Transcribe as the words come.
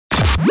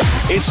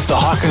It's the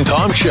Hawk and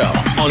Tom Show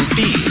on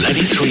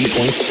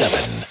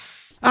B93.7.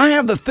 I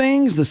have the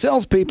things the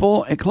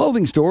salespeople at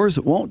clothing stores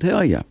won't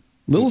tell you.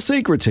 Little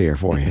secrets here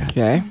for you.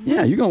 Okay.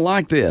 Yeah, you're going to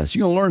like this.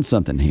 You're going to learn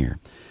something here.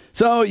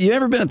 So, you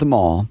ever been at the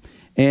mall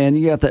and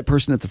you got that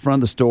person at the front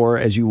of the store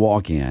as you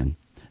walk in?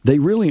 They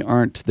really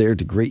aren't there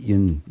to greet you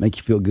and make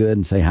you feel good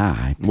and say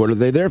hi. What are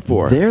they there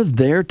for? They're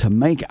there to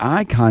make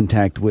eye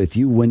contact with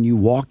you when you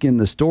walk in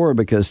the store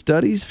because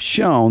studies have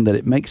shown that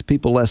it makes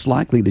people less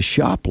likely to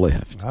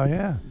shoplift. Oh,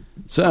 yeah.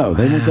 So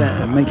they want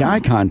to make eye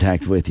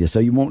contact with you so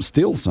you won't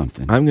steal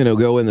something. I'm going to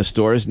go in the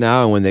stores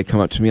now, and when they come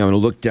up to me, I'm going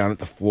to look down at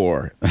the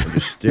floor and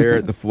just stare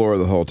at the floor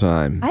the whole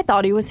time. I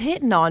thought he was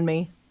hitting on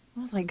me. I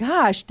was like,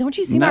 gosh, don't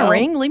you see my No.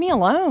 ring? Leave me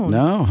alone.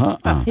 No,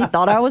 He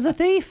thought I was a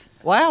thief.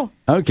 Wow.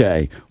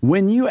 Okay,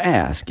 when you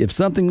ask if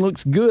something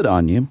looks good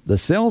on you, the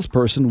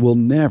salesperson will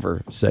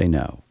never say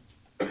no.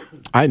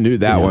 I knew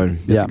that one.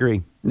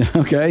 Disagree.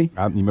 Okay. You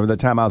remember the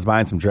time I was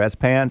buying some dress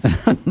pants at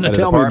a Tell me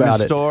department about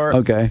it. store?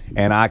 Okay.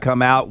 And I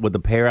come out with a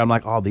pair. I'm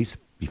like, oh, these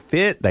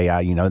fit.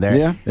 They're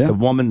Yeah. the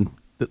woman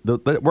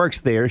that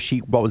works there.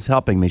 What was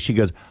helping me? She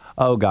goes,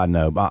 oh God,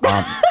 no,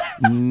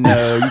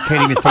 no, you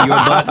can't even see your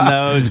butt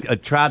nose.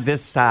 Try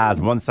this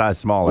size, one size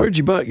smaller. Where'd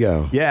your butt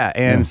go? Yeah,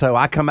 and so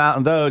I come out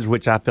in those,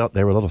 which I felt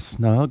they were a little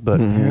snug, but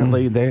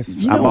apparently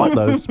I bought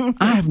those.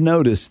 I have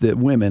noticed that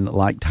women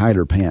like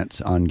tighter pants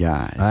on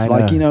guys. I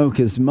know.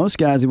 Because most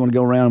guys, they want to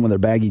go around with their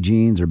baggy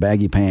jeans or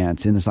baggy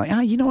pants, and it's like,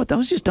 you know what,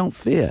 those just don't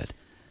fit.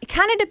 It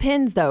kind of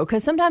depends, though,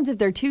 because sometimes if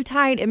they're too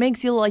tight, it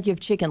makes you look like you have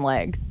chicken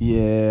legs.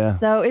 Yeah.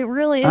 So it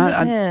really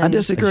depends. I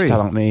disagree. Just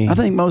tell me. I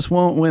think most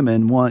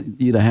women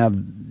want you to have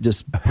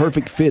just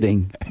perfect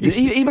fitting.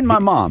 Even my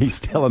mom. He's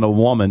telling a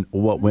woman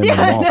what women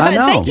want. I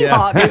know. Thank you,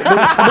 Bob.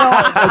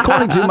 Well,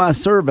 according to my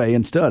survey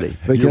and study,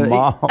 because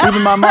mom.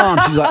 even my mom,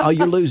 she's like, "Oh,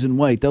 you're losing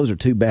weight. Those are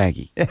too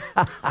baggy."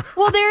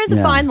 Well, there is a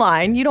Yeah. fine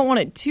line. You don't want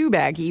it too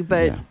baggy,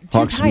 but too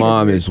Hawk's tight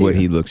mom weird is what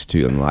too. he looks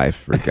to in life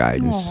for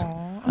guidance.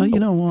 Oh, you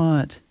know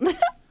what?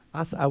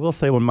 I will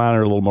say when mine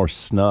are a little more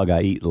snug,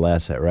 I eat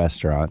less at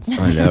restaurants.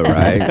 I know,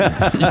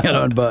 right? You got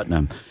to unbutton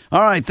them. All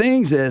right,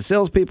 things that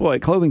salespeople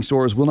at clothing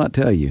stores will not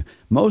tell you.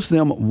 Most of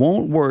them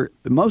won't work.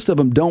 Most of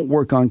them don't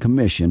work on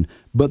commission,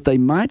 but they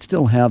might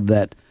still have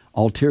that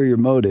ulterior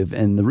motive,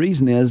 and the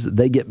reason is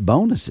they get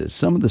bonuses.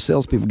 Some of the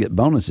salespeople get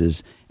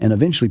bonuses and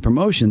eventually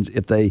promotions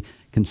if they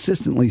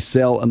consistently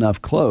sell enough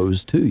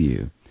clothes to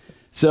you.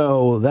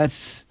 So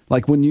that's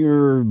like when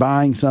you're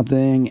buying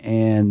something,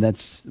 and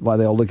that's why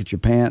they'll look at your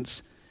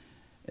pants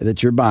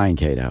that you're buying,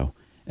 Cato.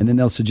 And then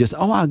they'll suggest,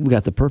 I've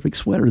got the perfect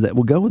sweater that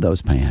will go with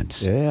those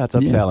pants. Yeah, it's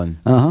upselling.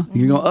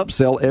 You're going to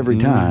upsell every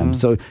time.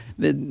 So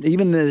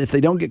even if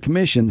they don't get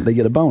commission, they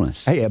get a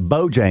bonus. Hey, at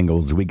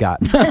Bojangles, we got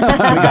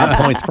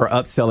points for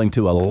upselling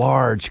to a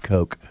large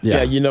Coke.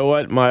 Yeah, you know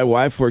what? My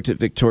wife worked at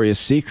Victoria's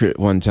Secret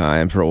one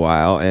time for a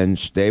while, and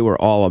they were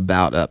all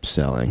about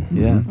upselling.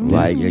 Yeah.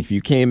 Like if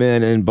you came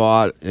in and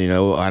bought, I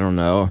don't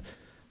know,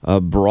 a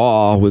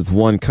bra with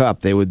one cup,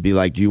 they would be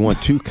like, do you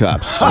want 2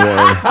 cups? Or You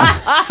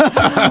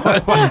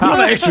want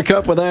an extra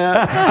cup with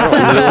that? I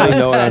don't really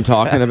know what I'm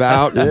talking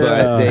about,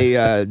 but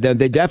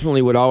they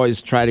definitely would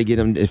always try to get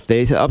them, if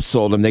they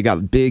upsold them, they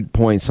got big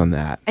points on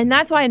that. And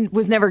that's why I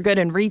was never good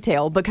in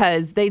retail,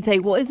 because they'd say,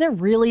 well, is there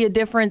really a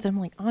difference? I'm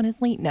like,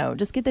 honestly, no.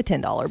 Just get the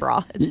 $10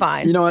 bra. It's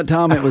fine. You know what,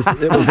 Tom? It was like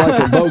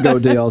a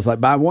BOGO deal. It's like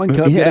buy 1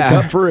 cup, get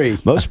a cup free.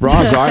 Most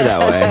bras are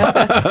that way.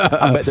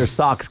 I bet their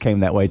socks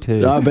came that way,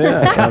 too. I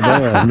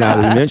bet.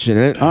 Now that you mention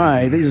it. All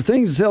right, these are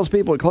things that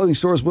salespeople at clothing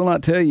stores will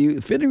not tell you.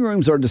 Fitting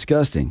rooms are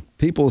disgusting.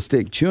 People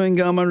stick chewing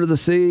gum under the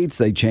seats.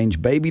 They change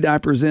baby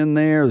diapers in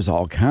there. There's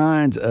all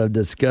kinds of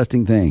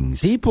disgusting things.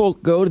 People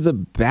go to the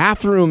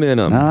bathroom in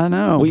them. I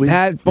know. We've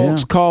had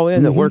folks call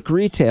in that work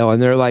retail,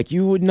 and they're like,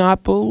 you would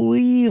not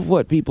believe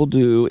what people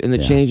do in the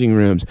changing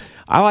rooms.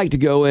 I like to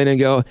go in and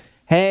go,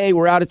 hey,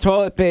 we're out of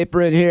toilet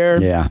paper in here.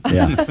 Yeah.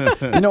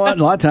 You know what?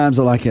 A lot of times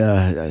they're like,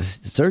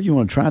 sir, you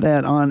want to try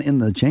that on in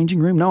the changing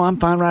room? No, I'm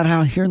fine right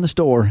out here in the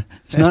store.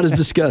 It's not as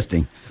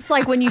disgusting. It's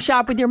like when you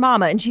shop with your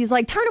mama and she's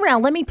like, turn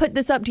around, let me put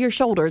this up to your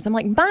shoulders. I'm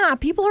like, Ma,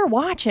 people are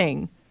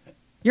watching.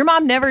 Your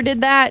mom never did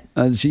that.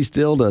 She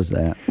still does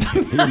that.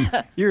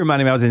 You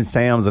reminded me, I was in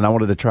Sam's and I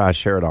wanted to try a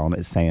shirt on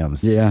at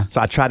Sam's. Yeah. So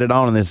I tried it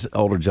on, and this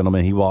older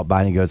gentleman, he walked by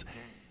and he goes,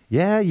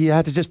 yeah, you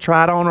have to just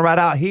try it on right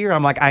out here.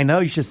 I'm like, I know.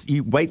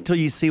 You wait till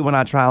you see when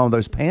I try on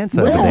those pants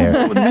over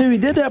there. Maybe we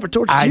did that for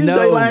Torture I Tuesday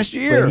know, last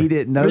year. but he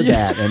didn't know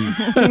that.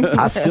 And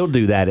I still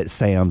do that at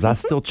Sam's. I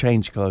still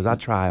change clothes. I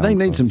try on They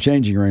need clothes. some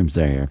changing rooms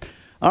there.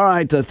 All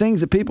right, the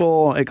things that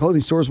people at clothing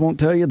stores won't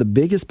tell you, the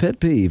biggest pet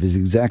peeve is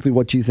exactly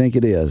what you think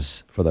it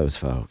is for those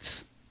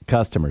folks.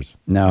 Customers.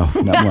 No.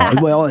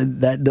 Well,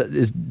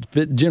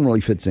 that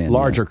generally fits in.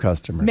 Larger yes.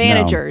 customers.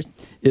 Managers.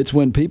 It's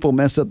when people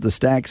mess up the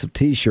stacks of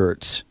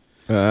T-shirts.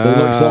 They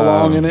look so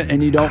long in it,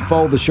 and you don't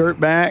fold the shirt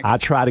back. I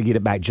try to get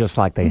it back just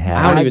like they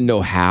have. I don't even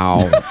know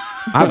how.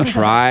 I've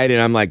tried,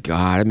 and I'm like,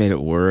 God, I made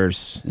it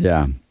worse.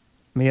 Yeah.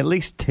 I mean, at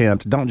least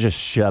tempt. Don't just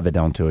shove it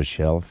onto a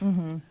shelf.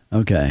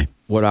 Okay.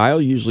 What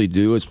I'll usually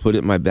do is put it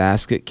in my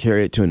basket,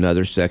 carry it to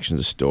another section of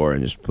the store,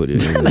 and just put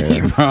it in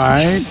there.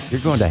 Right?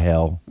 You're going to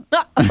hell.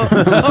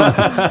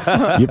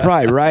 You're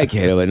probably right,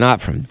 Cato, but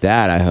not from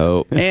that, I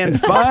hope. And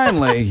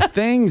finally,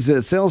 things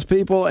that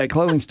salespeople at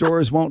clothing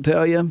stores won't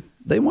tell you,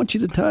 they want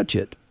you to touch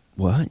it.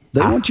 What?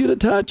 They want you to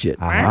touch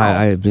it.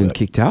 I have been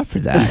kicked out for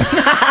that.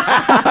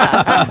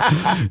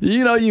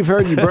 You know, you've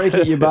heard you break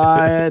it, you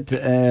buy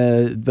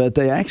it, but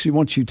they actually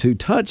want you to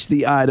touch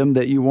the item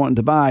that you want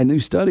to buy. A new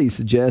study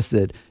suggests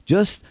that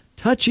just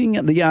touching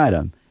the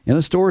item in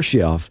a store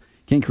shelf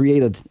can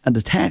create an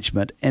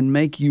attachment and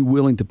make you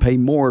willing to pay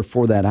more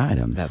for that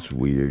item. That's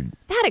weird.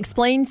 That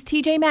explains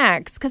TJ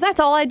Maxx, because that's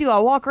all I do. I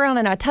walk around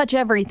and I touch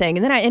everything,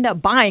 and then I end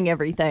up buying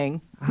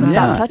everything. I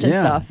stop touching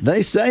stuff.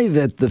 They say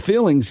that the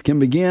feelings can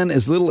begin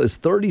as little as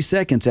 30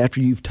 seconds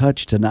after you've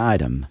touched an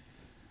item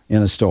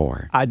in a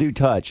store. I do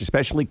touch,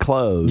 especially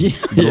clothes.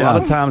 Yeah. A lot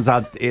of times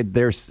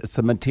there's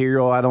some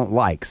material I don't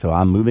like, so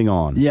I'm moving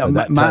on. Yeah, so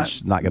that touch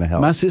is not going to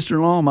help. My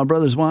sister-in-law, my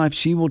brother's wife,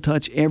 she will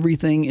touch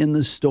everything in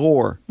the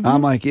store.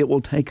 I'm like, it will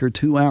take her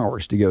 2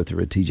 hours to go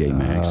through a TJ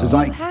Maxx. It's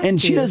like, have and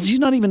to. she's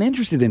not even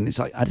interested in it. It's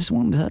like, I just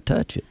want to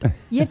touch it.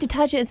 You have to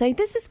touch it and say,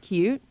 "This is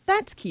cute.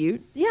 That's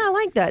cute. Yeah, I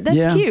like that. That's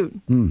Yeah.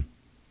 cute."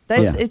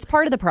 That's Yeah. It's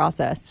part of the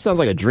process. Sounds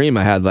like a dream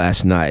I had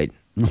last night.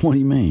 What do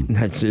you mean?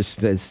 That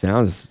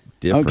sounds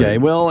different. Okay,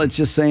 well, it's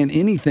just saying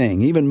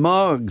anything, even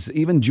mugs,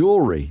 even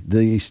jewelry.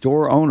 The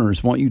store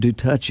owners want you to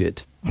touch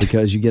it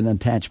because you get an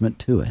attachment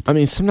to it. I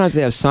mean, sometimes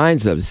they have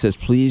signs up that says,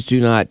 "Please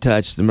do not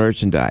touch the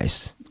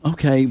merchandise."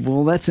 Okay,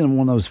 well, that's in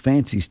one of those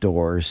fancy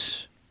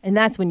stores. And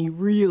that's when you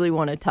really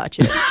want to touch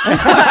it.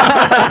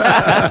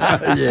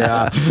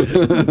 Yeah.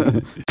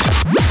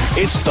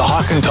 It's the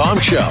Hawk and Tom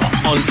Show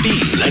on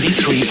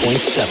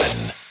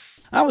B93.7.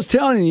 I was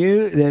telling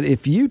you that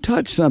if you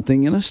touch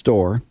something in a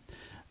store,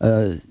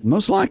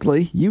 most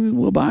likely you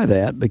will buy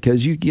that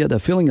because you get a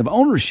feeling of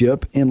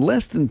ownership in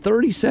less than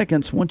 30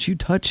 seconds once you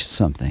touch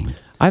something.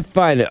 I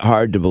find it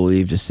hard to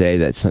believe to say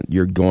that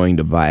you're going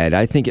to buy it.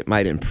 I think it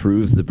might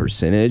improve the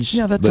percentage.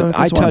 Yeah, that's but what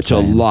I I'm touch a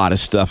saying. lot of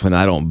stuff, and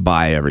I don't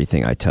buy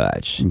everything I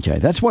touch. Okay,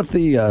 that's what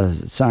the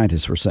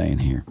scientists were saying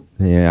here.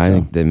 Yeah, I So-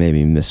 think they may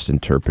be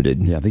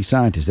misinterpreted. Yeah, these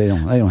scientists, they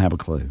don't have a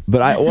clue.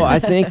 But I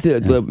think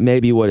that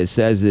maybe what it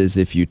says is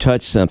if you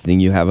touch something,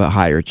 you have a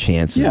higher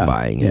chance of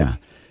buying it. Yeah.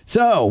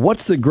 So,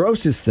 what's the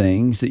grossest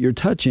things that you're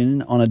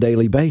touching on a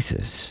daily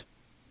basis?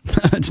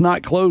 It's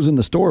not clothes in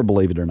the store,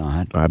 believe it or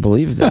not. I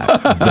believe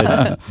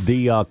that.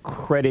 the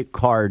credit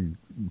card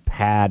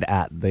pad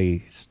at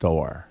the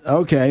store.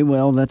 Okay,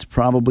 well, that's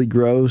probably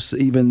gross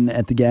even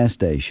at the gas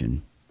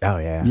station. Oh,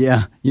 yeah.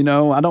 Yeah, you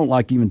know, I don't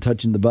like even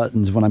touching the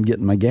buttons when I'm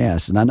getting my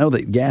gas. And I know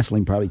that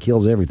gasoline probably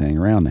kills everything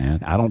around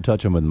that. I don't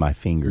touch them with my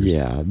fingers.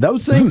 Yeah,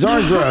 those things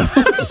are gross.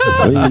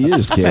 What do you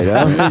use, Cato?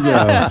 There you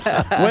go.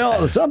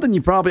 Well, something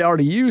you probably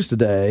already used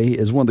today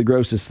is one of the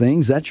grossest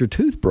things. That's your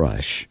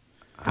toothbrush.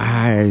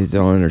 I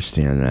don't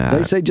understand that.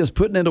 They say just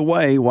putting it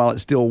away while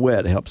it's still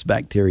wet helps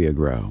bacteria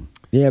grow.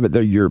 Yeah, but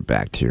they're your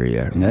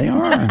bacteria. They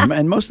are.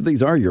 And most of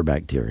these are your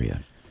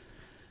bacteria.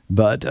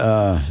 But,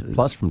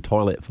 Plus from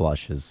toilet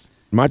flushes.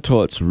 My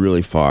toilet's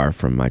really far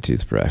from my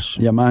toothbrush.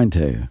 yeah, mine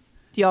too.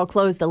 Do y'all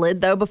close the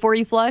lid, though, before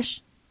you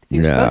flush? 'Cause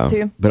you're supposed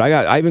to. But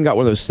I even got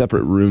one of those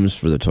separate rooms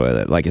for the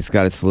toilet. Like it's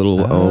got its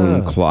little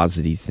own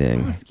closety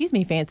thing. Excuse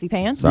me, fancy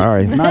pants.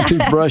 Sorry. My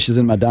toothbrush is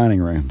in my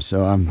dining room,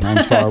 so I'm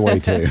far away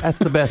too. That's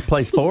the best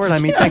place for it. I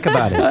mean, think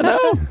about it. I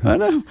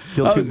know.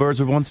 Kill two birds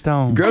with one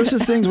stone.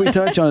 Grossest things we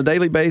touch on a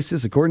daily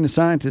basis, according to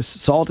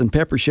scientists, salt and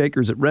pepper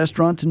shakers at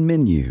restaurants and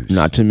menus.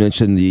 Not to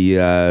mention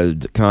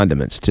the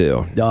condiments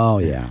too. Oh,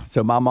 yeah.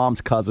 So my mom's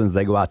cousins,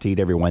 they go out to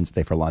eat every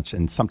Wednesday for lunch,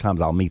 and sometimes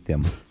I'll meet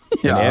them.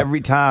 Yeah. And every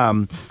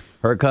time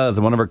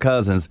one of her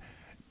cousins,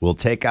 will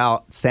take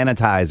out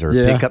sanitizer,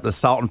 Yeah. pick up the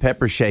salt and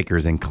pepper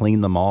shakers, and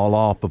clean them all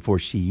off before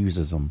she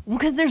uses them. Well,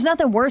 because there's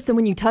nothing worse than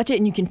when you touch it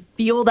and you can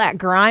feel that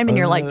grime and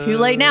you're like, too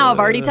late now. I've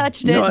already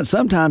touched You it. know what?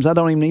 Sometimes I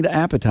don't even need an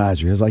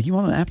appetizer. It's like, you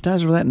want an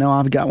appetizer for that? No,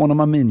 I've got one on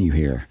my menu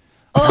here.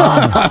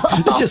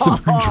 It's just some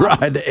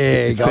dried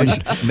egg.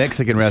 Especially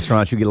Mexican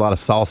restaurants, you get a lot of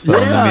salsa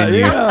on the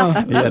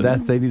menu. Yeah,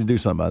 they need to do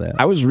something about that.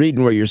 I was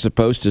reading where you're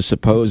supposed to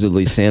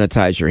supposedly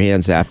sanitize your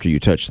hands after you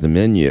touch the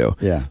menu.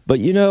 Yeah. But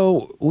you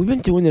know, we've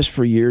been doing this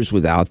for years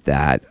without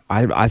that.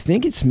 I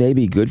think it's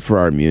maybe good for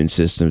our immune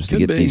systems to Could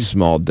get be. these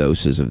small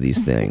doses of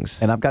these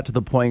things. And I've got to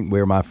the point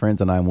where my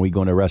friends and I, when we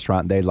go into a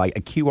restaurant, they're like,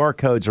 a QR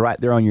code's right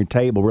there on your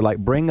table. We're like,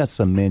 bring us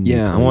a menu.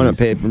 Yeah, I please. want a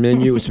paper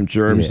menu with some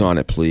germs Yeah. on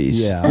it,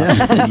 please.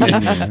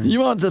 Yeah.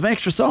 You want some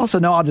extra salsa?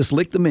 No, I'll just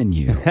lick the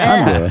menu.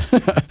 I'm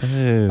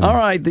good. All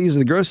right, these are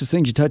the grossest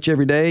things you touch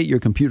every day. Your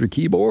computer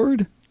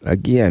keyboard.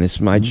 Again,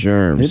 it's my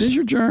germs. It is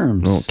your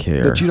germs. Don't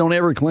care. But you don't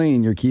ever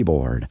clean your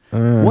keyboard.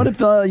 What if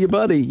your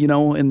buddy,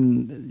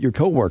 and your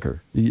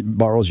coworker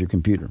borrows your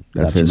computer?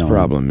 That's without you his knowing?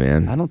 problem,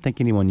 man. I don't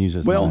think anyone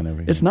uses Well, mine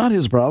over here. it's not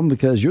his problem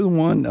because you're the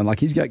one, like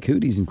he's got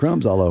cooties and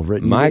crumbs all over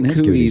it. And My you're getting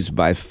his cooties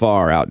by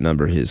far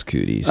outnumber his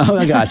cooties. Oh,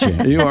 I got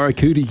you. You are a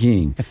cootie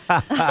king.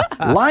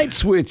 Light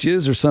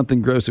switches are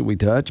something gross that we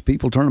touch.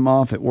 People turn them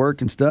off at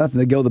work and stuff,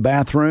 and they go to the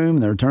bathroom,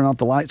 and they're turning off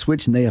the light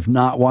switch, and they have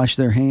not washed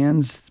their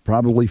hands. It's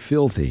probably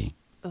filthy.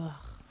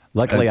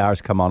 Luckily,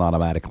 ours come on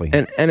automatically.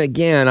 And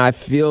again, I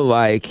feel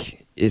like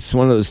it's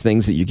one of those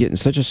things that you get in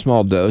such a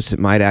small dose, it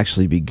might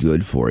actually be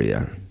good for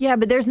you. Yeah,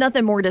 but there's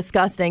nothing more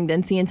disgusting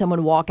than seeing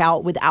someone walk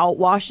out without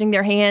washing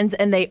their hands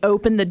and they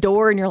open the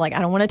door and you're like, I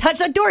don't want to touch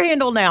that door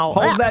handle now.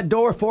 Hold that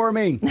door for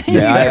me.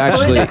 Yeah, I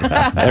actually,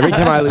 every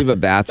time I leave a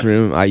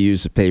bathroom, I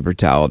use a paper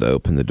towel to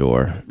open the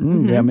door.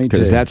 Yeah, me too.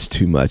 Because that's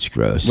too much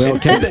gross. Well,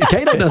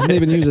 Cato doesn't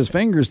even use his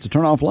fingers to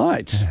turn off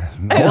lights.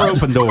 Or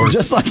open doors.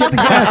 Just like at the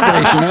gas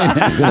station, ain't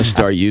it? I'm going to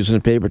start using a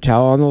paper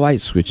towel on the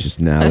light switches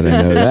now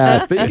that I know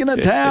that. Speaking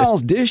of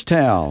towels, dish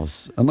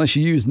towels, unless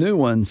you use new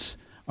ones,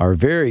 are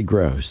very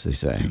gross, they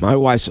say. My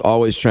wife's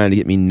always trying to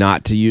get me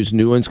not to use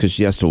new ones because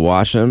she has to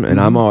wash them.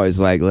 And I'm always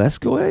like, let's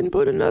go ahead and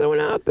put another one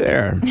out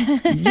there.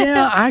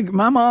 Yeah,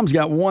 my mom's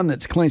got one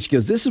that's clean. She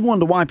goes, this is one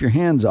to wipe your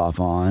hands off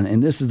on,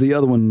 and this is the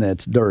other one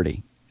that's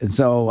dirty. And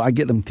so I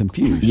get them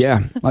confused.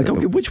 Yeah. Like,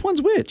 okay, which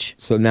one's which?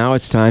 So now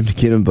it's time to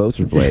get them both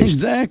replaced.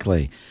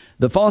 Exactly.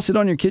 The faucet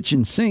on your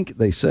kitchen sink,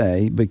 they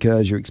say,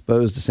 because you're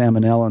exposed to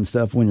salmonella and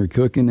stuff when you're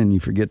cooking and you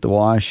forget to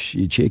wash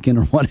your chicken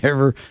or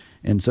whatever,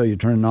 and so you're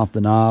turning off the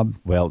knob.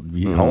 Well,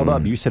 hold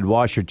up. You said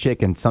wash your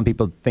chicken. Some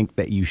people think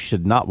that you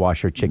should not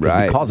wash your chicken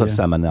Right. because of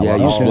salmonella. Yeah,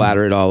 you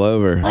splatter it all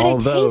over. But it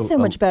tastes so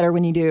much better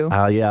when you do.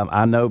 Yeah,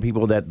 I know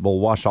people that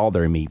will wash all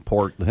their meat,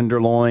 pork,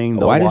 tenderloin.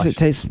 they'll Why does wash- it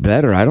taste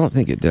better? I don't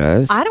think it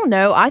does. I don't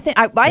know. I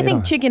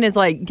think chicken is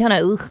like kind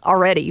of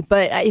already,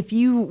 but if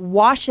you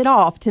wash it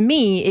off, to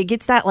me, it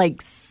gets that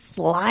like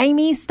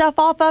slimy stuff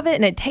off of it,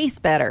 and it tastes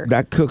better.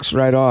 That cooks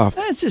right off.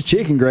 That's just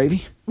chicken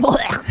gravy.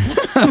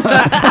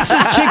 That's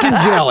just chicken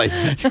jelly.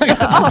 I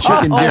got some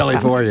chicken jelly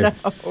for you.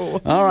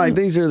 All right,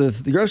 these are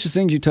the grossest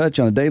things you touch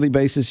on a daily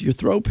basis, your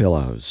throw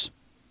pillows.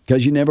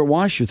 Because you never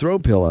wash your throw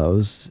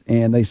pillows,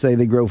 and they say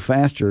they grow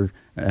faster,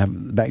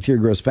 bacteria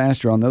grows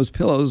faster on those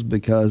pillows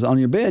because on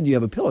your bed you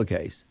have a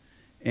pillowcase.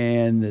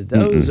 And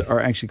those are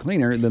actually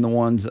cleaner than the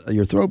ones,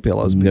 your throw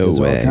pillows, No because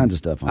way. there's all kinds of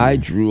stuff on I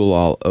there. drool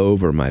all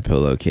over my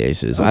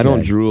pillowcases. I Okay.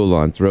 don't drool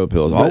on throw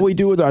pillows. All But- we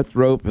do with our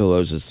throw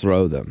pillows is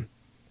throw them.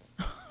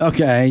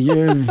 Okay,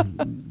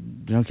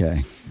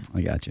 okay.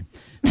 I got you.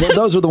 Well,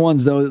 those are the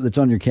ones though that's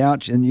on your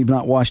couch, and you've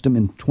not washed them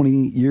in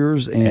 20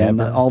 years,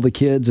 and all the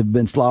kids have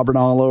been slobbering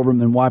all over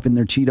them and wiping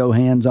their Cheeto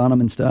hands on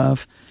them and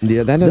stuff.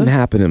 Yeah, that doesn't Those-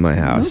 happen in my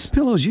Those house.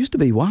 pillows used to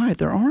be white;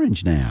 they're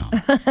orange now.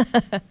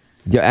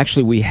 Yeah,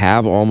 actually, we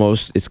have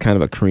it's kind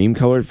of a cream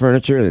colored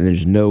furniture, and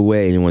there's no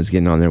way anyone's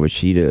getting on there with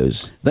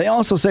Cheetos. They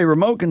also say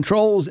remote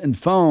controls and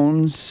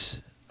phones.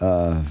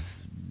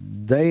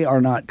 They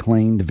are not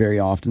cleaned very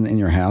often in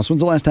your house. When's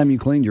the last time you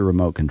cleaned your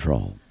remote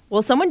control?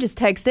 Well, someone just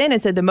texted in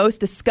and said the most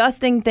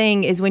disgusting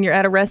thing is when you're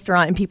at a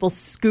restaurant and people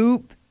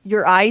scoop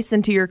your ice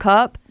into your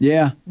cup.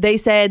 Yeah. They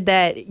said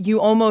that you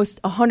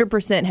almost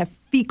 100% have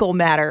fecal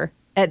matter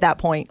at that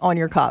point on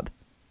your cup.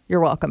 You're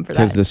welcome for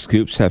Because that. the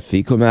scoops have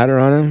fecal matter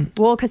on them?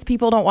 Well, because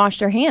people don't wash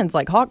their hands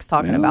like Hawk's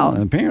talking about.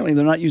 Apparently,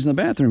 they're not using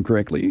the bathroom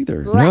correctly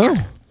either. No,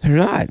 they're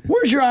not.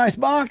 Where's your ice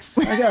box?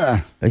 I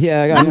gotta.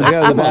 Yeah, I got to the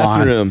Come on.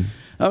 bathroom.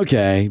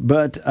 Okay,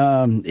 but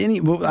I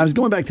was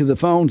going back to the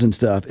phones and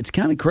stuff. It's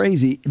kind of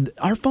crazy.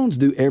 Our phones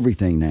do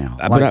everything now.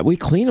 But we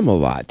clean them a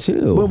lot,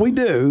 too. Well, we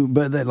do,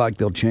 but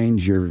they'll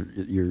change your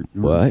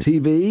What?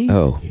 TV.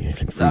 Oh, you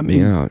freak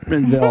me out.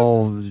 and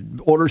they'll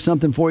order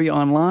something for you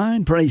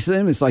online. Pretty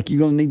soon, it's like you're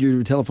going to need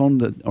your telephone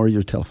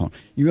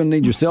You're going to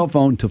need your cell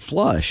phone to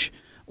flush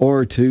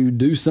or to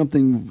do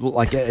something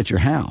like at your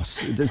house.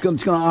 It's going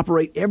to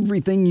operate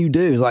everything you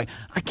do. It's like,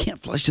 I can't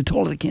flush the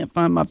toilet. I can't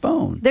find my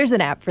phone. There's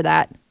an app for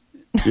that.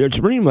 It's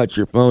pretty much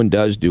your phone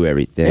does do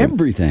everything.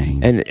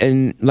 Everything.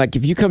 And like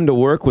if you come to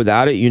work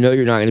without it, you're not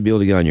going to be able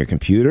to get on your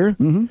computer.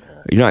 Mm-hmm.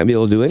 You're not going to be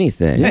able to do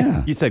anything.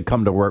 Yeah. You said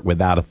come to work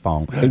without a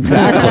phone.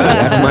 Exactly.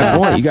 That's my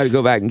point. You got to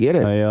go back and get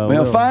it.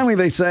 Well, finally,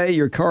 they say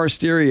your car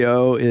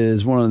stereo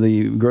is one of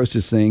the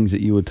grossest things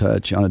that you would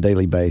touch on a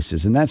daily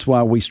basis. And that's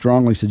why we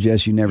strongly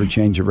suggest you never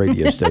change your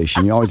radio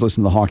station. You always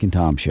listen to the Hawk and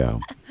Tom show.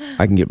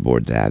 I can get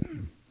aboard that.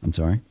 I'm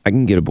sorry? I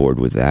can get aboard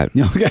with that.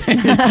 Okay.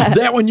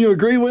 That one you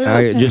agree with?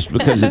 Just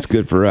because it's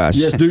good for us.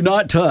 Yes, do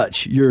not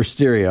touch your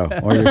stereo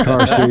or your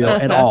car stereo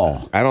at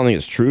all. I don't think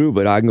it's true,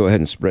 but I can go ahead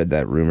and spread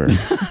that rumor.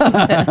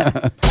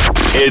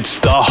 It's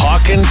the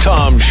Hawk and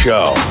Tom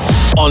Show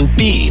on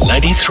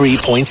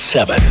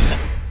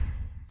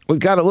B93.7. we've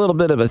got a little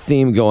bit of a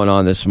theme going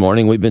on this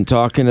morning. We've been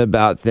talking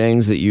about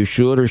things that you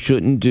should or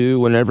shouldn't do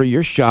whenever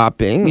you're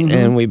shopping,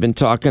 and we've been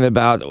talking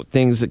about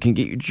things that can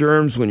get you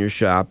germs when you're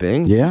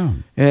shopping. Yeah.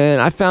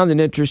 And I found an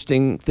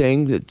interesting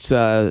thing that's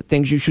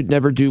things you should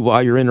never do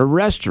while you're in a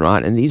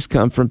restaurant, and these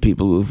come from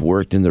people who've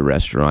worked in the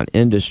restaurant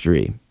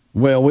industry.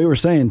 Well, we were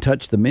saying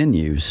touch the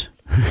menus.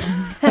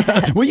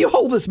 Will you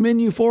hold this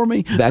menu for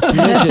me? That's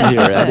mentioned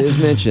here. That is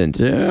mentioned.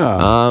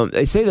 Yeah.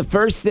 They say the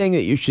first thing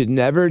that you should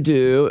never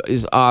do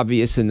is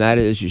obvious, and that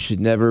is you should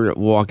never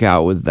walk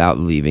out without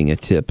leaving a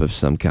tip of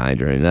some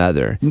kind or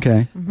another.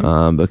 Okay.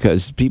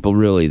 Because people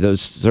really,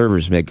 those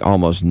servers make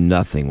almost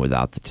nothing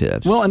without the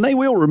tips. Well, and they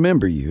will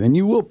remember you, and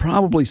you will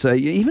probably say,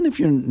 even if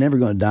you're never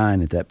going to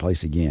dine at that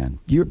place again,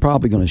 you're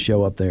probably going to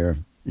show up there,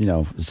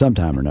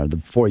 sometime or another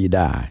before you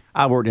die.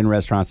 I worked in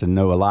restaurants and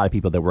know a lot of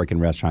people that work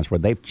in restaurants where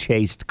they've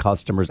chased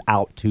customers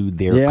out to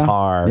their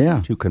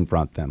car to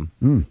confront them.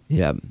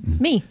 Yeah.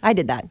 Me, I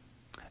did that.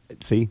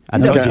 See, I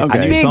told you. I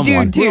knew Big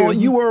someone. dude, too. Well,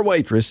 you were a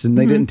waitress, and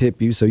they didn't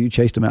tip you, so you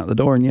chased them out the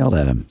door and yelled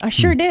at them. I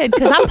sure did,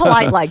 because I'm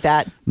polite like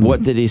that.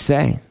 What did he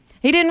say?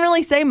 He didn't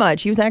really say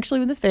much. He was actually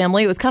with his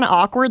family. It was kind of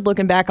awkward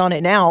looking back on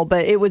it now,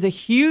 but it was a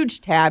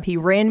huge tab. He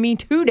ran me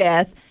to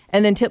death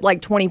and then tipped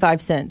like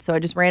 25 cents. So I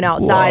just ran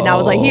outside and I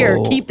was like, here,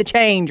 keep the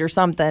change or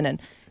something. And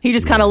he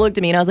just kind of looked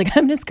at me and I was like,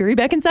 I'm going to scurry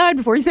back inside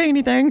before you say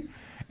anything.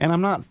 And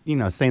I'm not,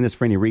 saying this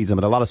for any reason,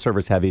 but a lot of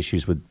servers have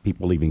issues with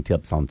people leaving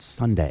tips on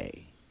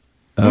Sunday.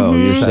 Oh,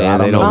 you're So I saying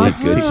they don't know don't if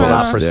get good people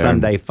out tips for there.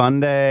 Sunday fun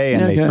day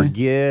and they Okay.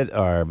 forget,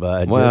 or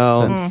but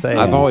Well, just say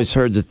I've always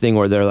heard the thing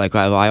where they're like,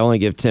 well, I only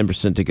give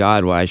 10% to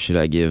God. Why should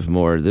I give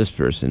more to this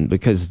person?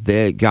 Because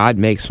God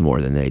makes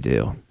more than they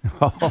do.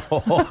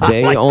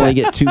 They only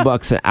get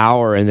 $2 an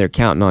hour, and they're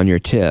counting on your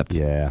tip.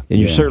 Yeah. And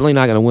you're certainly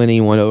not going to win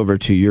anyone over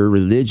to your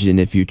religion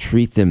if you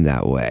treat them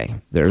that way.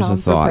 There's Tom a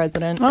for thought.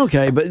 president.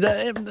 Okay, but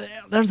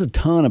there's a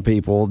ton of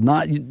people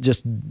not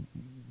just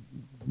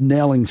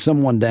nailing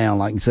someone down,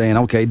 like saying,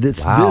 okay,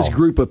 this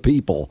group of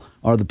people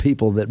are the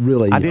people that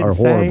really I didn't are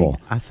horrible.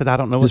 I said I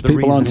don't know Just what the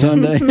people on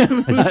reason is.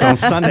 Sunday. It's just on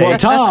Sunday. Well,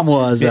 Tom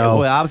was, Yeah, though.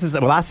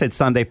 well, I said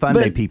Sunday fun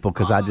day But people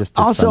because I just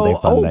did Also,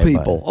 Sunday fun old day,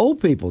 people. Old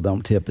people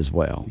don't tip as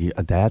well. Yeah,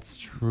 that's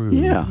true.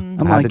 Yeah,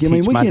 I'm I had like, to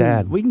teach my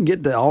dad. we can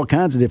get to all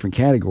kinds of different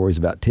categories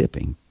about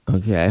tipping.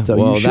 Okay. So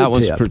you well, should that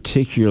one's tip.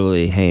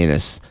 particularly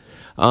heinous.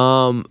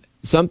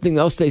 Something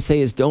else they say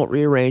is don't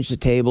rearrange the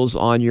tables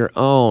on your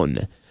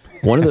own.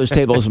 One of those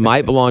tables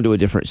might belong to a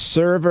different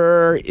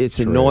server. It's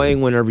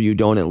annoying whenever you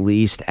don't at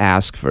least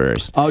ask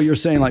first. Oh, you're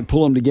saying like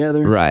pull them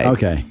together? Right.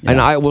 Okay. And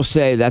yeah. I will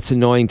say that's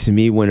annoying to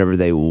me whenever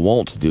they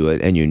won't do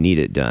it and you need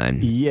it done.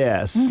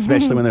 Yes,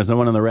 especially when there's no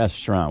one in the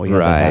restaurant. We had that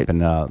Right.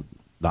 happen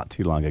not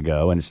too long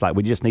ago, and it's like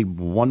we just need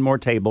one more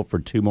table for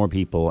two more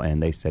people,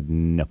 and they said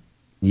no.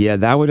 Yeah,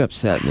 that would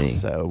upset me.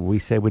 So we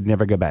said we'd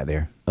never go back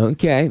there.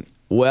 Okay.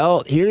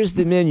 Well, here's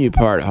the menu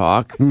part,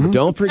 Hawk.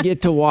 Don't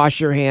forget to wash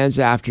your hands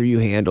after you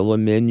handle a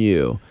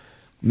menu.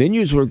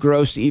 Menus were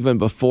gross even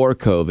before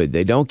COVID.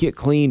 They don't get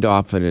cleaned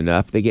often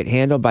enough. They get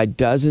handled by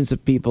dozens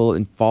of people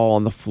and fall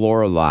on the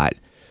floor a lot.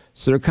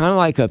 So they're kind of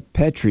like a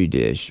Petri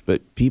dish,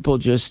 but people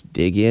just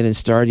dig in and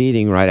start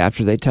eating right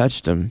after they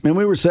touched them. And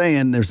we were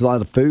saying there's a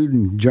lot of food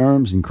and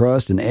germs and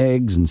crust and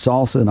eggs and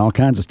salsa and all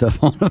kinds of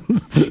stuff on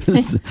them.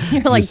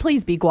 You're like,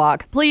 please be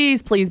guac.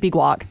 Please be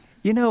guac.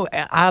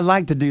 I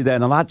like to do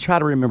that, and I try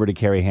to remember to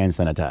carry hand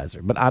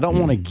sanitizer, but I don't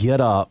want to get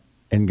up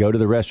and go to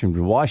the restroom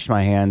to wash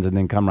my hands and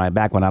then come right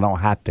back when I don't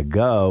have to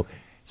go.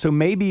 So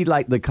maybe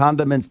like the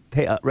condiments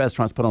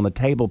restaurants put on the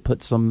table,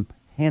 put some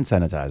hand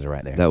sanitizer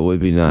right there. That would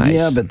be nice.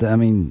 Yeah, but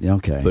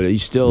okay. But you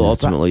still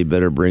ultimately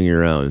better bring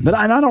your own. But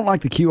I don't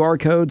like the QR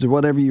codes or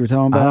whatever you were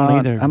talking I about.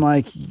 don't either. I'm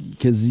like,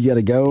 because you got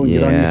to go and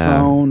get on your Yeah,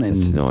 phone. And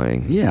it's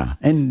annoying. Yeah,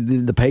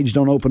 and the page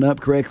don't open up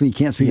correctly. You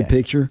can't see the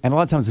picture. And a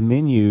lot of times the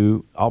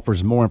menu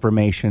offers more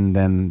information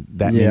than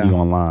that menu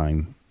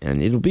online.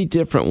 And it'll be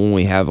different when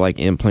we have like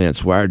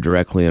implants wired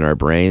directly in our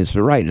brains,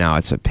 but right now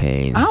it's a of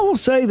I will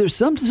say there's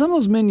some of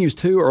those menus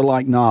too are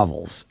like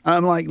novels.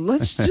 I'm like,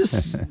 let's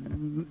just.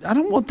 I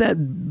don't want that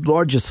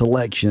large a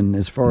selection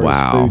as far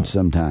as food.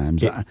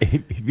 Sometimes. Have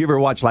you ever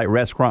watched like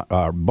restaurant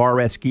Bar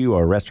Rescue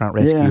or Restaurant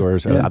Rescue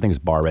I think it's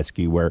Bar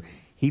Rescue where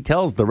he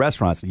tells the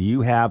restaurants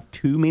you have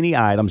too many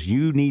items.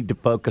 You need to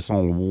focus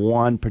on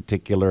one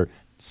particular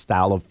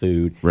style of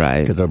food, right?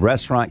 Because a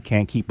restaurant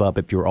can't keep up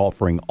if you're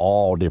offering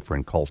all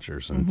different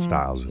cultures and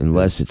styles.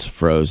 Unless it's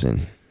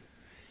frozen.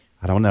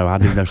 I don't know. I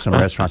do know some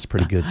restaurants are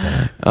pretty good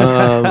there.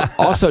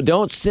 Also,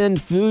 don't send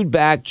food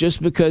back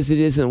just because it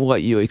isn't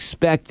what you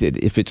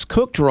expected. If it's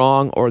cooked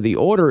wrong or the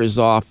order is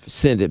off,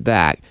 send it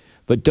back.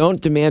 But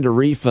don't demand a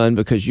refund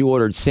because you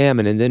ordered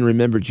salmon and then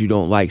remembered you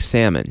don't like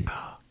salmon.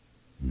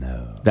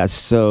 No. That's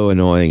so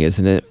annoying,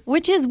 isn't it?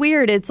 Which is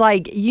weird. It's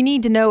like you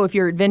need to know if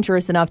you're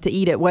adventurous enough to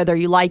eat it, whether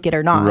you like it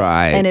or not.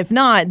 Right. And if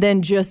not,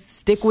 then just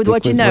stick with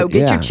what you know.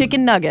 Get your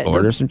chicken nuggets.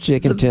 Order some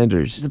chicken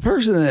tenders. The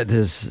person that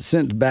has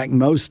sent back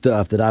most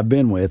stuff that I've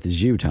been with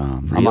is you,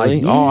 Tom. Really? I'm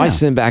like, Oh, I yeah.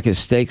 send back his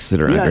steaks that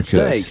are Yeah, undercooked.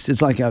 steaks.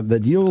 It's like,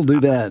 but you'll do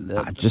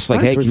that. Just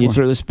like, hey, can you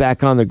throw this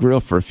back on the grill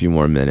for a few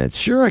more minutes?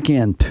 Sure, I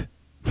can.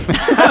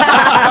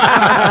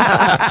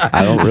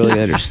 I don't really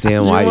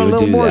understand why you you want would a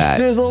little do more that.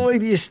 sizzle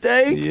with your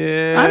steak?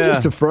 Yeah. I'm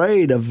just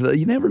afraid of,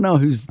 you never know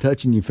who's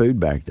touching your food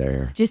back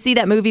there. Did you see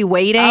that movie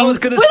Waiting? I was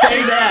going to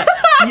say that.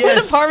 With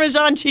Yes. the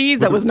Parmesan cheese.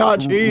 That was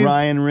not cheese.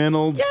 Ryan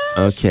Reynolds.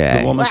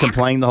 Okay. The woman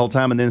complained the whole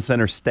time and then sent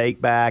her steak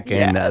back,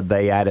 and Yes.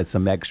 they added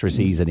some extra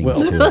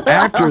seasonings to it.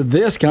 After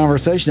this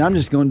conversation, I'm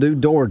just going to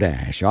do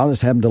DoorDash. I'll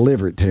just have them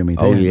deliver it to me.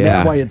 Oh, yeah.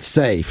 That way it's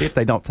safe. If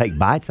they don't take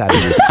bites out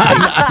of your steak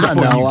before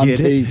No, you I'm get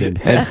it. teasing.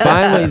 And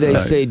finally, they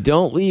say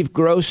don't leave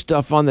gross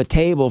stuff on the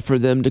table for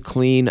them to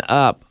clean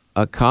up.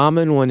 A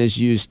common one is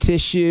use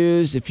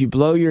tissues. If you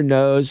blow your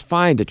nose,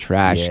 find a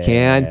trash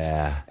can.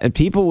 And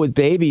people with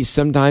babies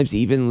sometimes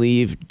even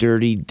leave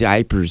dirty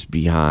diapers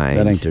behind.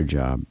 That ain't their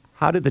job.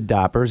 How did the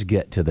diapers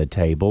get to the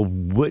table?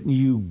 Wouldn't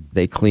you?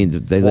 They laid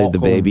the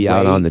Walk baby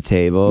out away. on the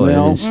table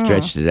Well, and then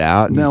stretched it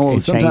out. No,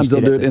 And sometimes changed they'll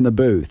it do at it in the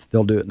booth.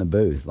 They'll do it in the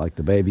booth. Like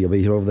the baby will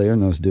be over there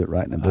and they'll just do it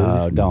right in the booth.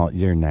 Oh, don't.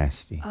 You're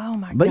nasty. Oh,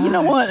 my God. But you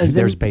know what?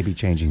 There's baby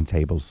changing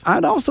tables.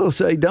 I'd also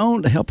say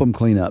don't help them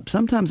clean up.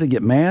 Sometimes they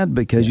get mad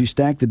because you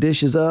stack the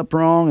dishes up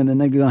wrong and then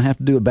they're going to have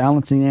to do a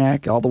balancing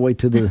act all the way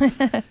to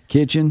the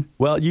kitchen.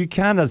 Well, you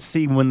kind of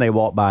see when they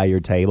walk by your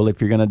table if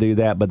you're going to do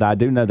that, but I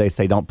do know they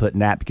say don't put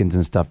napkins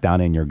and stuff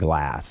down in your glass.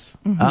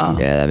 Oh.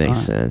 Yeah, that makes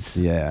sense.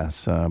 Yeah,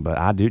 so, but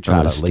I do try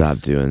to at stop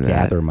least doing that.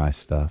 gather my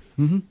stuff.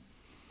 I mean,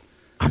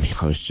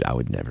 I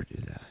would never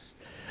do that.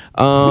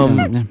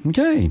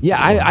 Okay.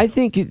 Yeah, I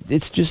think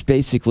it's just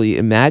basically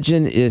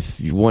imagine if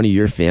one of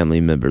your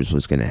family members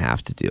was going to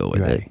have to deal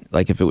with Right. it.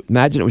 Like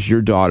imagine it was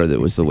your daughter that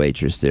was the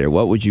waitress there.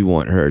 What would you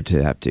want her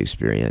to have to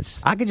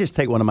experience? I could just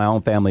take one of my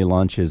own family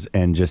lunches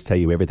and just tell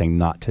you everything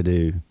not to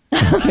do.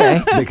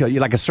 Okay. Because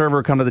you're like a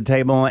server, come to the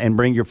table and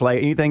bring your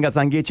flavor. Anything else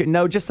I can get you?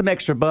 No, just some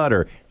extra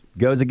butter.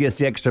 Goes and gets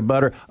the extra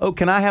butter. Oh,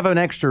 can I have an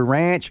extra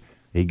ranch?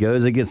 He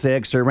goes and gets the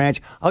extra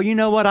ranch. Oh, you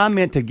know what? I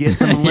meant to get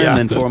some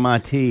lemon for my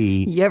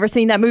tea. You ever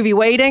seen that movie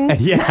Waiting?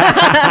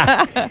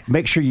 Yeah.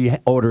 Make sure you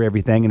order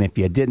everything, and if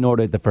you didn't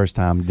order it the first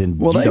time, then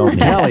Well, you they don't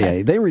need it.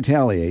 retaliate. They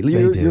retaliate.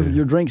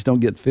 Your drinks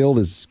don't get filled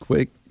as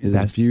quick as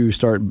if you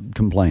start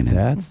complaining.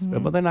 That's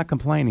well, they're not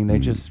complaining. They're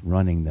just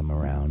running them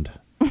around.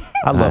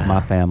 I love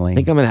my family. I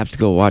think I'm going to have to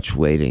go watch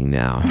Waiting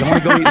now. You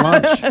want to go eat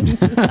lunch?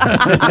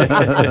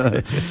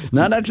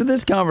 Not after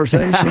this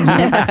conversation.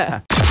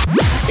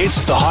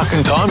 It's the Hawk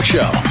and Tom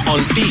Show on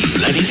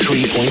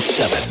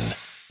B93.7.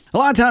 A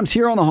lot of times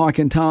here on the Hawk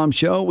and Tom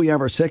Show, we have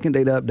our second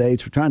date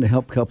updates. We're trying to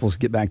help couples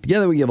get back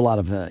together. We give a lot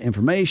of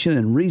information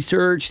and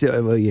research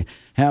that we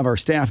have our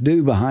staff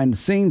do behind the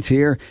scenes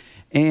here.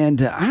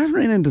 And I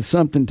ran into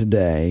something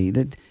today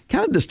that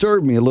kind of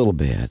disturbed me a little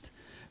bit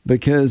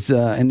because,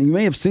 and you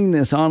may have seen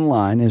this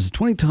online, there's a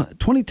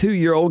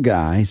 22-year-old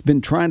guy. He's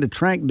been trying to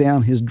track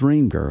down his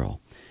dream girl.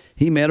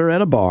 He met her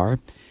at a bar,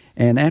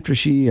 and after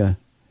she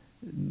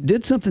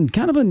did something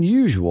kind of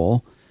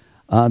unusual,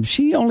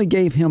 she only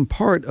gave him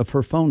part of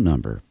her phone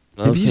number.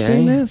 Have you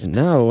seen Okay. this?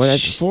 No, what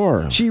that's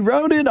for? She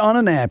wrote it on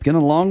a napkin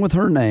along with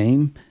her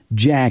name,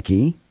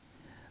 Jackie.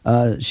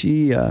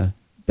 She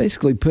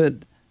basically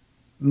put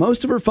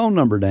most of her phone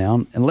number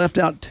down and left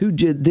out 2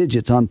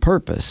 digits on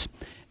purpose.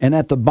 And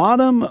at the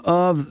bottom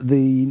of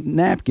the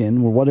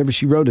napkin, or whatever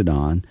she wrote it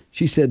on,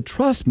 she said,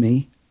 "Trust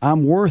me,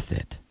 I'm worth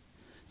it."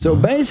 So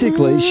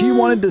basically, she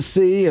wanted to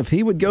see if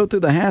he would go through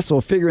the hassle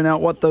of figuring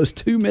out what those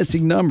 2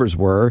 missing numbers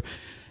were.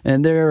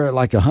 And there are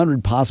like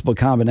 100 possible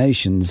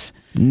combinations.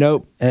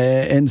 Nope.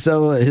 And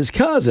so his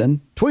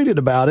cousin tweeted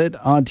about it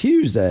on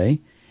Tuesday.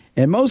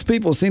 And most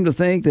people seem to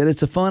think that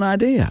it's a fun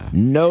idea.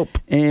 Nope.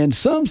 And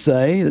some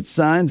say that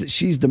signs that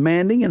she's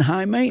demanding and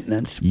high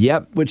maintenance.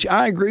 Yep. Which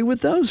I agree with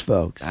those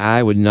folks.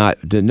 I would not.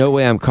 No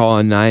way I'm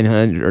calling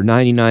 900 or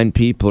 99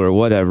 people or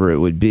whatever it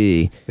would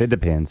be. It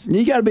depends.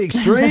 You got to be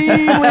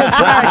extremely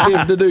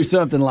attractive to do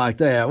something like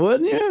that,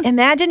 wouldn't you?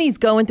 Imagine he's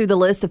going through the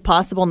list of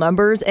possible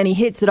numbers and he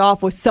hits it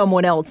off with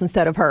someone else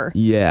instead of her.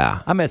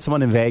 Yeah. I met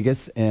someone in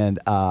Vegas and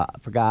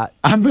forgot.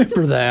 I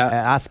remember that.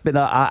 I spent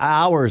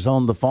hours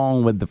on the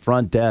phone with the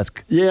front desk.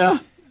 Yeah.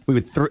 We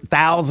would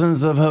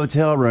thousands of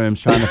hotel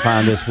rooms trying to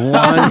find this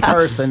one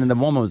person, and the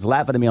woman was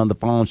laughing at me on the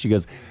phone. She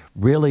goes,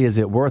 "Really? Is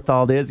it worth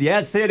all this?"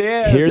 Yes, it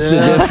is. Here's the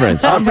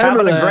difference. I was having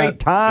remember a that. great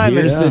time.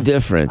 Here's and the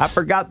difference. I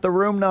forgot the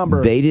room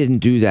number. They didn't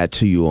do that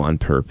to you on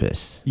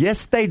purpose.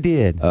 Yes, they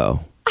did. Oh.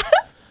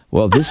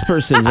 Well, this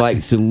person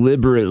like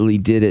deliberately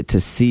did it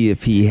to see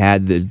if he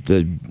had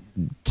the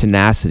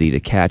tenacity to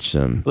catch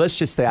them. Let's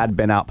just say I'd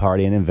been out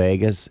partying in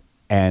Vegas,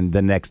 and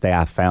the next day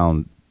I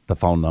found the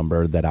phone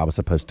number that I was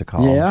supposed to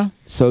call. Yeah.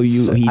 So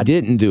he I-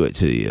 didn't do it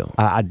to you.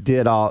 I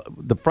did all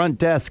the front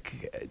desk.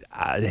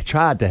 They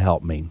tried to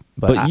help me,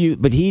 but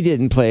But he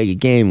didn't play a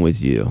game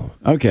with you.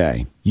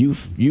 Okay. you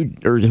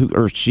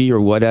or she or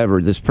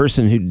whatever, this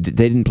person who they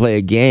didn't play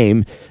a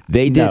game,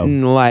 they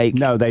didn't like.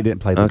 No, they didn't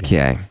play the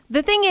game. Okay.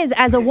 The thing is,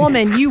 as a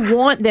woman, you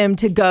want them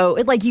to go,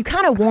 like, you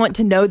kind of want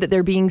to know that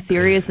they're being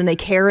serious and they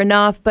care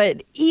enough.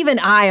 But even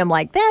I am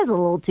like, that's a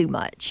little too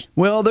much.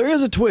 Well, there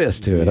is a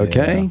twist to it,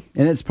 okay?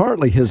 And it's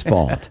partly his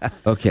fault.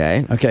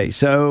 Okay. Okay,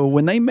 so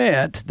when they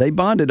met, they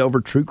bonded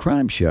over true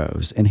crime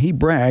shows, and he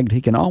bragged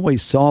he can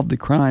always solve the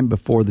crime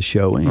before the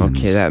show ends.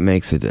 Okay, that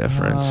makes a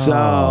difference.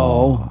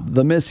 So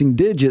the missing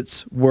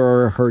digits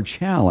were her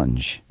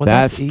challenge. Well,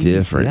 That's easy.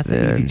 different That's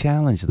an easy then.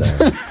 challenge,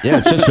 though. Yeah,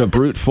 it's just a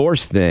brute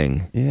force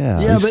thing. Yeah.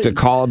 Yeah, Just to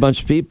call a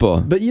bunch of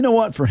people. But you know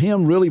what? For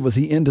him, really, was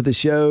he into the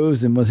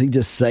shows, and was he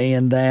just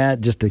saying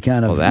that just to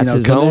kind of Well, that's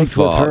his connect own with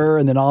fault. her?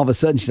 And then all of a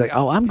sudden, she's like,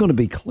 "Oh, I'm going to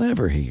be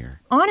clever here."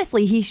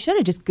 Honestly, he should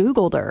have just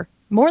Googled her.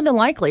 More than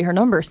likely, her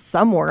number's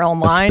somewhere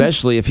online.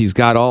 Especially if he's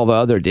got all the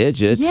other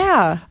digits.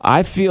 Yeah.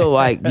 I feel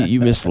like you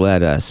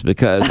misled us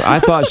because I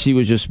thought she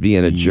was just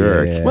being a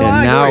jerk. Yeah. Well, and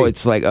I now agree.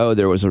 it's like, oh,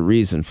 there was a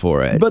reason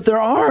for it. But there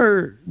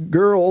are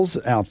girls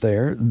out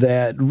there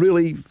that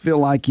really feel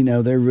like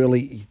they're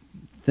really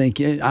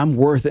thinking I'm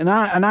worth it. And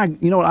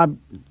I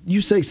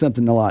you say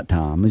something a lot,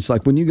 Tom. It's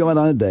like when you go out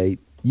on a date,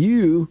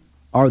 you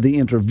are the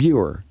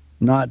interviewer,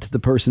 not the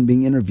person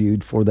being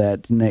interviewed for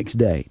that next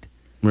date.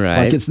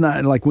 right. Like it's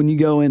not like when you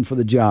go in for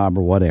the job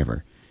or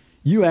whatever,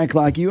 you act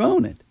like you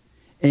own it.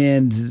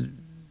 And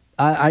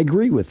I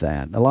agree with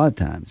that a lot of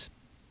times.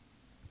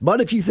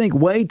 But if you think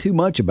way too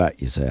much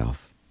about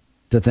yourself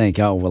to think,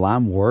 oh, well,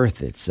 I'm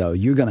worth it, so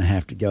you're going to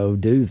have to go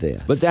do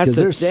this. But that's 'Cause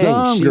the there's thing.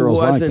 some She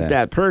girls wasn't like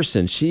that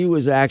person. She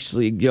was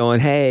actually going,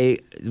 "Hey,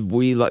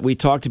 we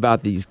talked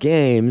about these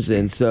games,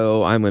 and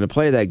so I'm going to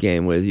play that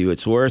game with you.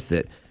 It's worth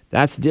it."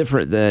 That's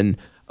different than,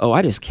 "Oh,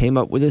 I just came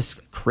up with this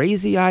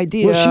crazy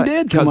idea." Well, she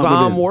did come because up with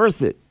I'm it.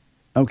 worth it.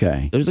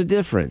 Okay. There's a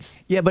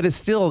difference. Yeah, but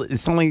it's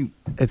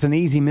an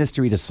easy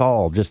mystery to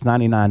solve, just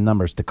 99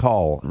 numbers to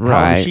call. Right.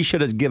 However, she should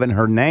have given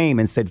her name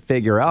and said,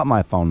 figure out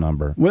my phone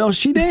number. Well,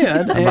 she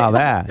did. How about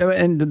that?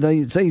 And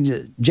they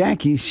say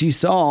Jackie, she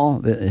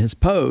saw his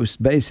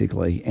post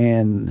basically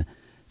and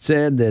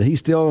said that he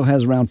still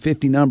has around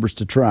 50 numbers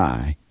to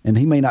try, and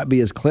he may not be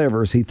as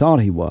clever as he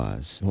thought he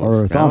was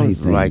or thought he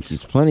Sounds like thinks.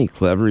 he's plenty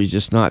clever. He's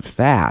just not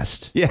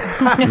fast. Yeah.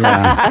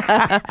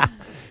 Yeah.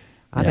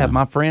 I'd have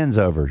my friends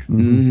over.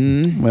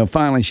 Well,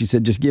 finally, she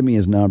said, just give me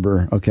his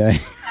number, okay?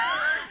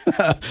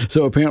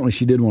 So apparently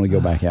she did want to go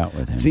back out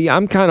with him. See,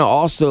 I'm kind of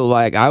also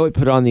like, I would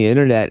put on the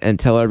internet and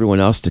tell everyone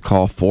else to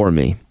call for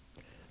me.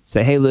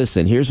 Say, hey,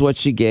 listen, here's what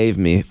she gave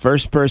me.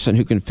 First person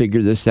who can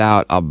figure this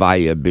out, I'll buy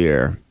you a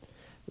beer.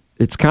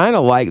 It's kind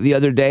of like the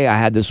other day I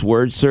had this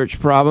word search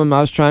problem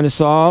I was trying to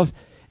solve.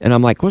 And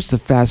I'm like, what's the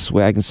fastest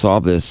way I can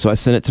solve this? So I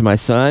sent it to my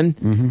son.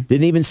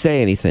 Didn't even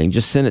say anything.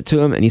 Just sent it to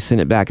him, and he sent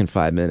it back in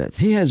 5 minutes.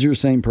 He has your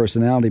same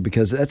personality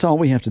because that's all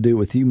we have to do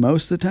with you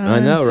most of the time. I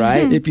know,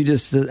 right? If you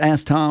just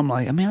ask Tom,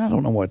 like, I mean, I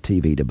don't know what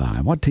TV to buy.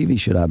 What TV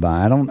should I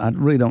buy? I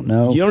really don't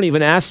know. You don't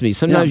even ask me.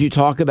 Sometimes Yeah. you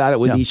talk about it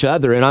with Yeah. each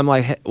other, and I'm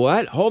like, hey,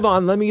 what? Hold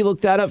on, let me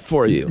look that up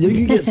for you.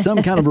 You get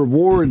some kind of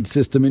reward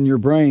system in your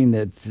brain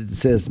that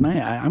says,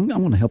 man, I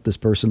want to help this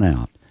person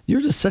out. You're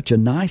just such a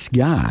nice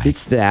guy.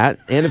 It's that.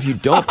 And if you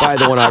don't buy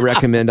the one I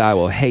recommend, I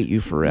will hate you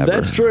forever.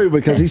 That's true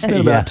because he spent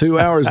about 2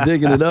 hours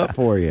digging it up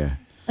for you.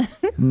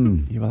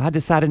 Yeah, well, I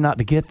decided not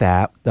to get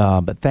that,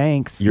 but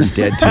thanks. You're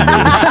dead to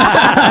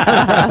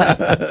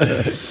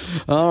me.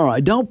 All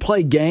right. Don't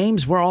play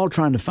games. We're all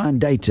trying to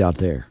find dates out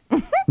there. You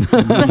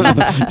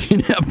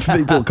have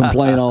people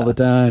complain all the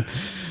time.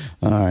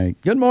 All right.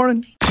 Good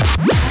morning.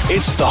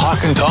 It's the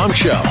Hawk and Tom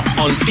Show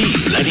on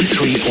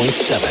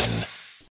B93.7.